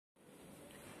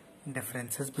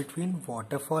Differences between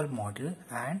waterfall model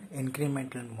and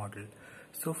incremental model.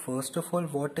 So first of all,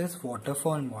 what is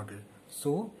waterfall model?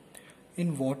 So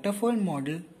in waterfall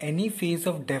model, any phase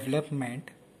of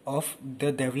development of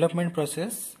the development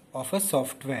process of a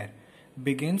software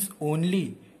begins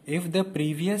only if the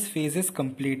previous phase is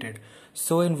completed.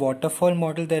 So in waterfall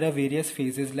model, there are various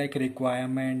phases like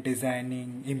requirement,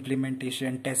 designing,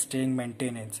 implementation, testing,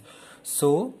 maintenance.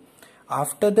 So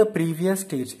after the previous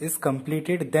stage is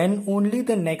completed, then only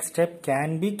the next step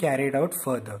can be carried out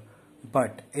further.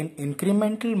 But in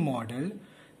incremental model,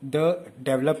 the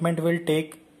development will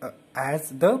take as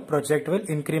the project will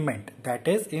increment, that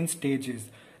is in stages.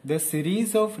 The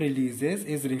series of releases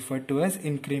is referred to as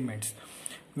increments.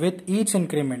 With each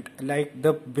increment, like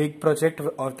the big project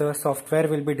of the software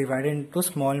will be divided into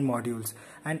small modules,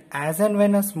 and as and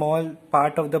when a small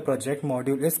part of the project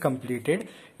module is completed,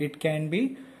 it can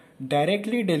be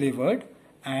directly delivered,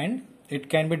 and it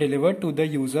can be delivered to the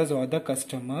users or the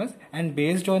customers, and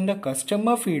based on the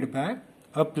customer feedback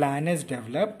a plan is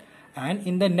developed, and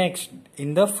in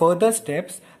the further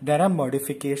steps there are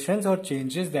modifications or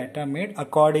changes that are made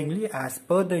accordingly as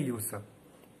per the user.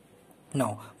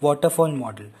 Now, waterfall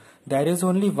model. There is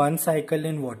only one cycle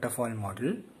in waterfall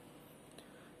model.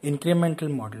 Incremental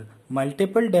model.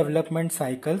 Multiple development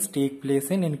cycles take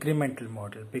place in incremental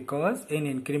model, because in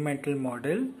incremental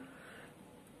model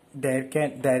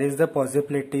there is the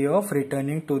possibility of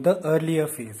returning to the earlier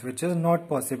phase, which is not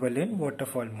possible in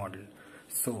waterfall model.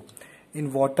 So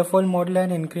in waterfall model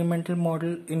and incremental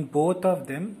model, in both of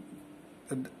them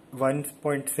one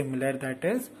point similar, that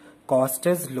is cost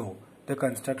is low. The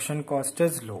construction cost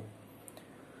is low.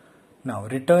 Now,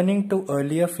 returning to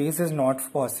earlier phase is not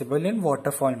possible in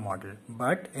waterfall model,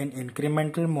 but in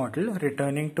incremental model,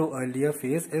 returning to earlier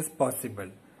phase is possible,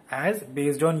 as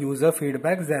based on user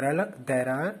feedback there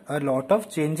are a lot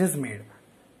of changes made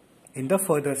in the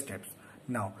further steps.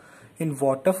 Now, in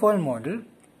waterfall model,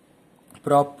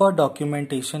 proper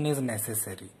documentation is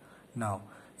necessary. Now,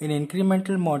 in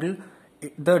incremental model,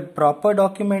 the proper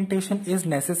documentation is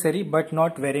necessary, but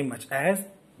not very much, as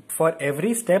for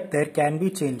every step there can be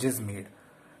changes made.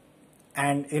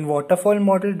 And in waterfall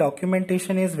model,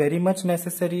 documentation is very much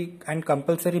necessary and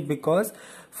compulsory, because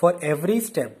for every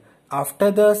step,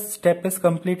 after the step is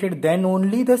completed, then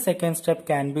only the second step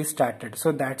can be started.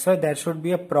 So that's why there should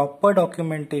be a proper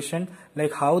documentation,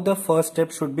 like how the first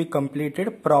step should be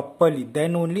completed properly,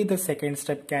 then only the second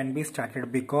step can be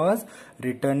started, because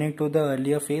returning to the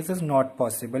earlier phase is not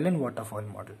possible in waterfall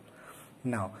model.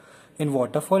 Now, in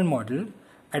waterfall model,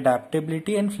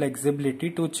 adaptability and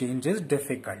flexibility to change is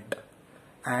difficult,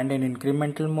 and in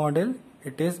incremental model,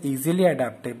 it is easily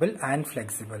adaptable and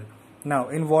flexible. Now,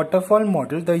 in waterfall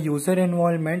model, the user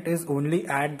involvement is only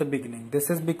at the beginning.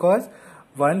 This is because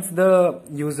once the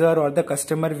user or the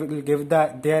customer will give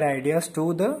their ideas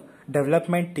to the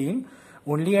development team,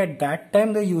 only at that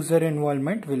time the user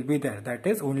involvement will be there. That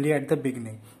is only at the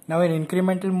beginning. Now, in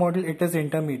incremental model, it is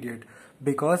intermediate,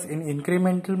 because in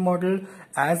incremental model,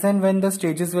 as and when the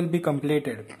stages will be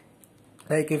completed,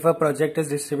 like if a project is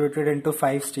distributed into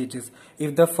 5 stages,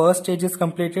 if the first stage is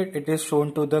completed, it is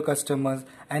shown to the customers,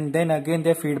 and then again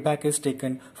their feedback is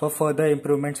taken for further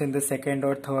improvements in the second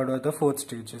or third or the fourth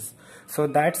stages. So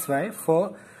that's why as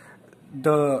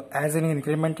in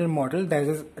incremental model,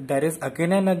 there is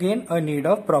again and again a need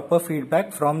of proper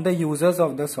feedback from the users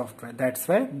of the software. That's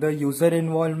why the user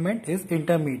involvement is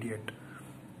intermediate.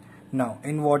 Now,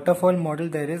 in waterfall model,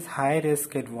 there is high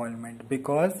risk involvement,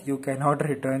 because you cannot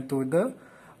return to the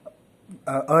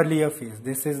earlier phase.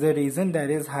 This is the reason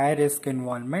there is high risk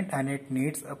involvement, and it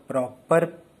needs a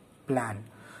proper plan.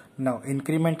 Now,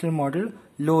 incremental model,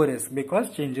 low risk,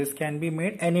 because changes can be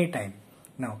made anytime.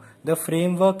 Now, the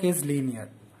framework is linear.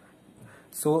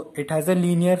 So, it has a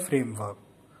linear framework.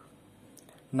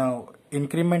 Now,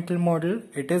 incremental model,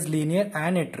 it is linear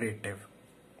and iterative.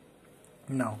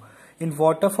 Now, in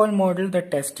waterfall model, the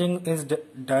testing is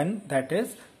done, that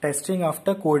is testing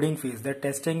after coding phase. The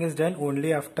testing is done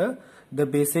only after the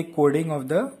basic coding of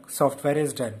the software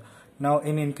is done. Now,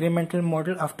 in incremental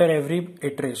model, after every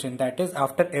iteration, that is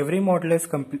after every model is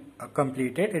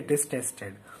completed, it is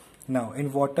tested. Now,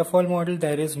 in waterfall model,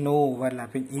 there is no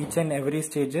overlapping. Each and every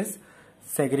stage is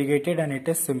segregated, and it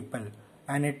is simple,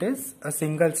 and it is a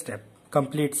single step,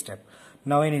 complete step.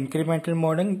 Now, in incremental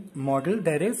model,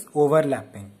 there is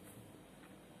overlapping.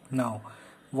 Now,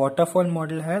 waterfall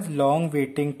model has long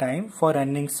waiting time for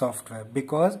running software,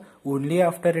 because only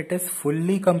after it is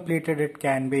fully completed it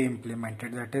can be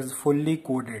implemented, that is fully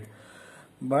coded.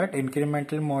 But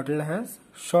incremental model has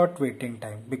short waiting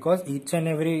time, because each and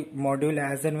every module,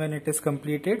 as and when it is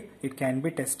completed, it can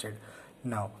be tested.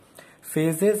 Now,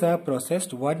 Phases are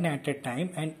processed one at a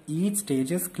time and each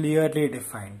stage is clearly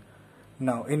defined.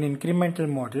 Now in incremental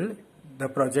model, the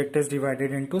project is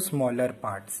divided into smaller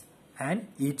parts and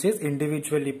each is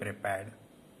individually prepared.